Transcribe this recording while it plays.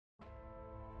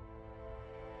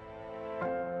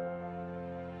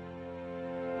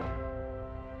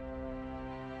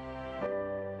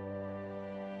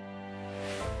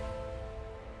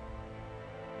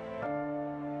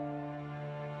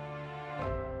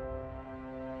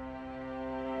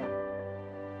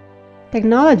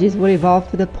Technologies will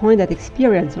evolve to the point that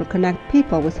experience will connect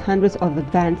people with hundreds of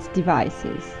advanced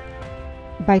devices.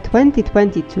 By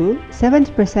 2022,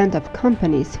 70% of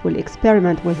companies will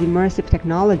experiment with immersive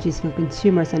technologies for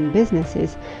consumers and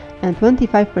businesses, and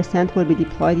 25% will be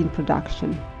deployed in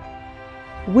production,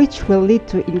 which will lead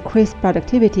to increased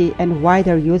productivity and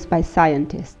wider use by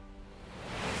scientists.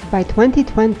 By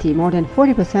 2020, more than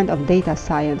 40% of data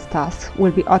science tasks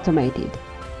will be automated.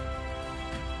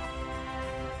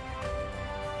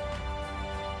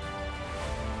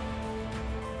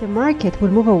 The market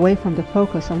will move away from the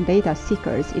focus on data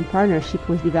seekers in partnership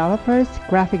with developers,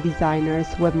 graphic designers,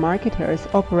 web marketers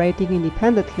operating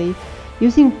independently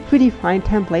using predefined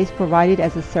templates provided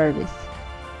as a service.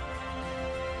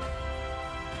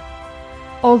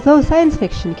 Although science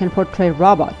fiction can portray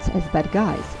robots as bad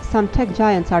guys, some tech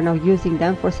giants are now using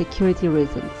them for security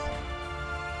reasons.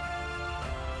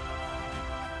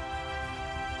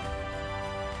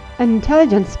 An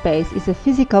intelligent space is a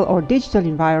physical or digital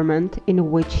environment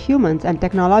in which humans and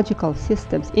technological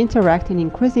systems interact in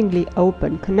increasingly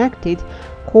open, connected,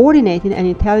 coordinated and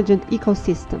intelligent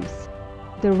ecosystems.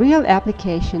 The real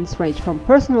applications range from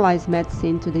personalized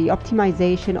medicine to the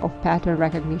optimization of pattern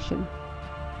recognition.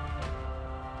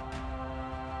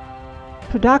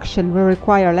 Production will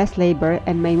require less labor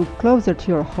and may move closer to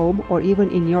your home or even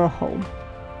in your home.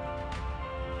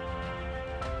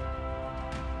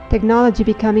 Technology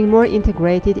becoming more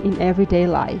integrated in everyday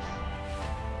life.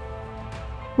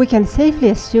 We can safely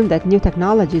assume that new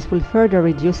technologies will further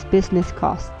reduce business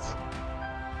costs.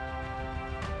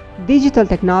 Digital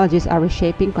technologies are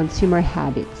reshaping consumer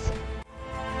habits.